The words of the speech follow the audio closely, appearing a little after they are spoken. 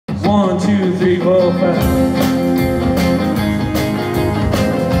1, 2, 3, 4, 5.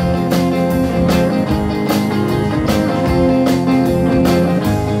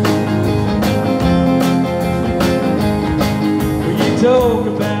 Talk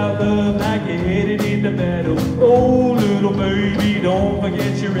about love like you're headed into battle. Oh, little baby, don't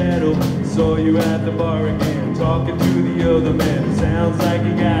forget your rattle. Saw you at the bar again, talking to the other man. Sounds like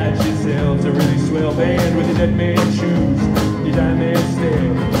you got yourselves a really swell band with your dead man shoes, your diamond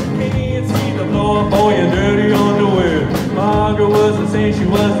stare. Can't see the floor for your dirty underwear. Margaret wasn't saying she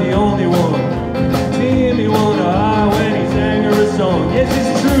was the only one. Timmy won a high when he sang her a song. Yes,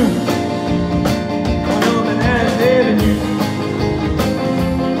 it's true. One woman has better than you.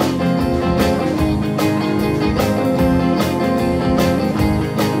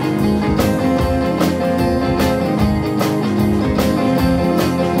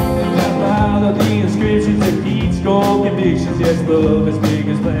 Convictions, yes, love as big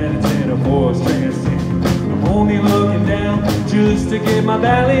as planets and a force transcend. I'm only looking down just to get my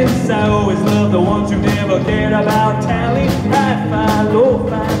balance. I always love the ones who never cared about talent. Hi-fi,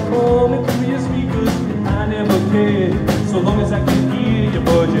 lo-fi, coming through your speakers. I never cared, so long as I can hear you,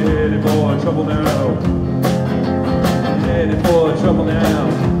 but you're headed for trouble now. You're headed for trouble now.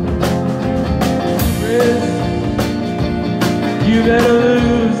 Chris, you better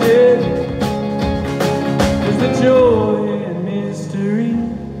lose it. The joy and mystery,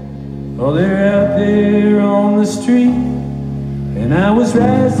 oh, they're out there on the street. And I was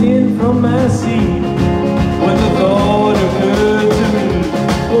rising from my seat when the thought occurred to me,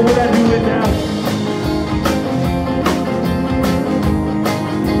 what would I do without you?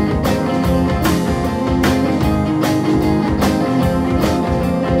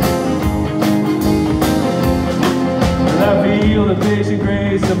 Well, I feel the patient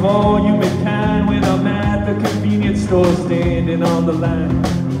grace of all you've been kind when I'm at the convenience store standing on the line.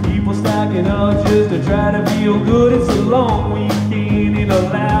 People stocking up just to try to feel good. It's a long weekend in a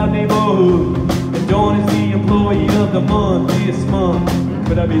loud neighborhood, and Dawn is the employee of the month this month.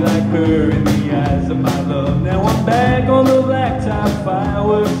 Could I be like her in the eyes of my love? Now I'm back on the blacktop,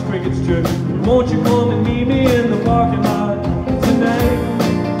 fireworks, crickets chirp. Won't you come and meet me in the parking lot tonight?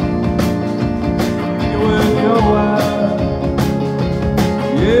 Think it worth your while.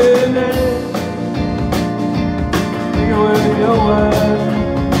 Yeah, man. Worth your while,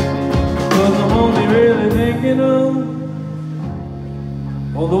 'cause I'm only really thinking of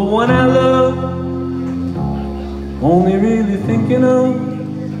the one I love. Only really thinking of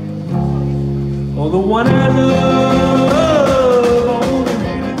the one I love. Only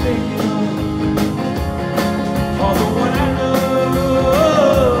really thinking of the one I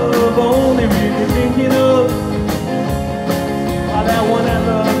love. Only really thinking of that one I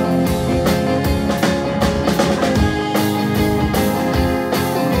love.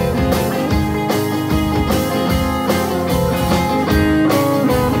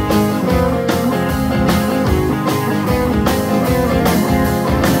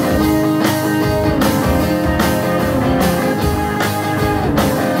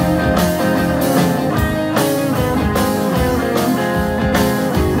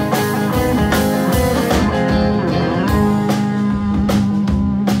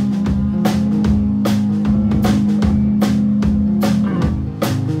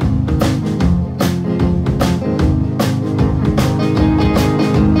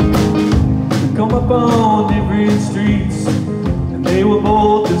 On different streets, and they were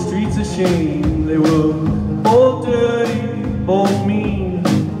both the streets of shame. They were both dirty, both mean,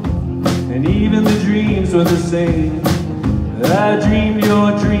 and even the dreams were the same. I dreamed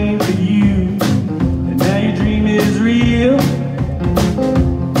your dream for you, and now your dream is real.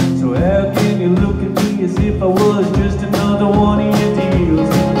 So how can you look at me as if I was just another one of your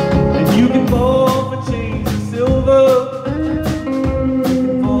deals? And you can fall for chains of silver, you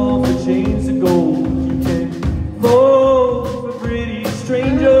can fall for chains of gold.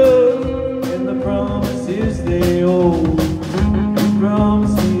 And the promises they hold. You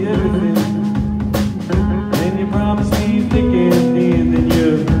promised me everything, and you promised me thick and thin. Then you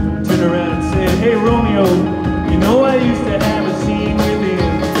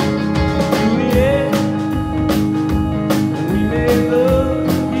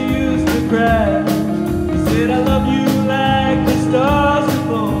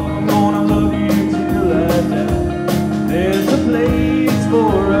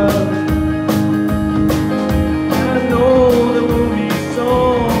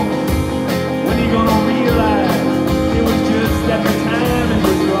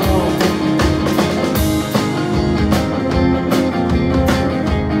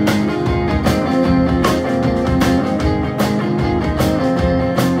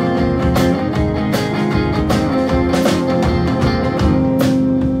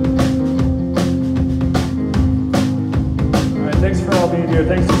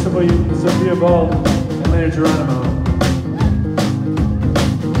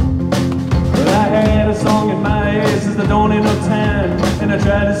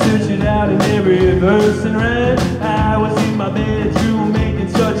tried to search it out in every verse and rhyme. I was in my bedroom making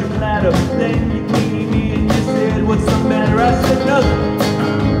such a clatter. Then you came in and you said, what's the matter? I said,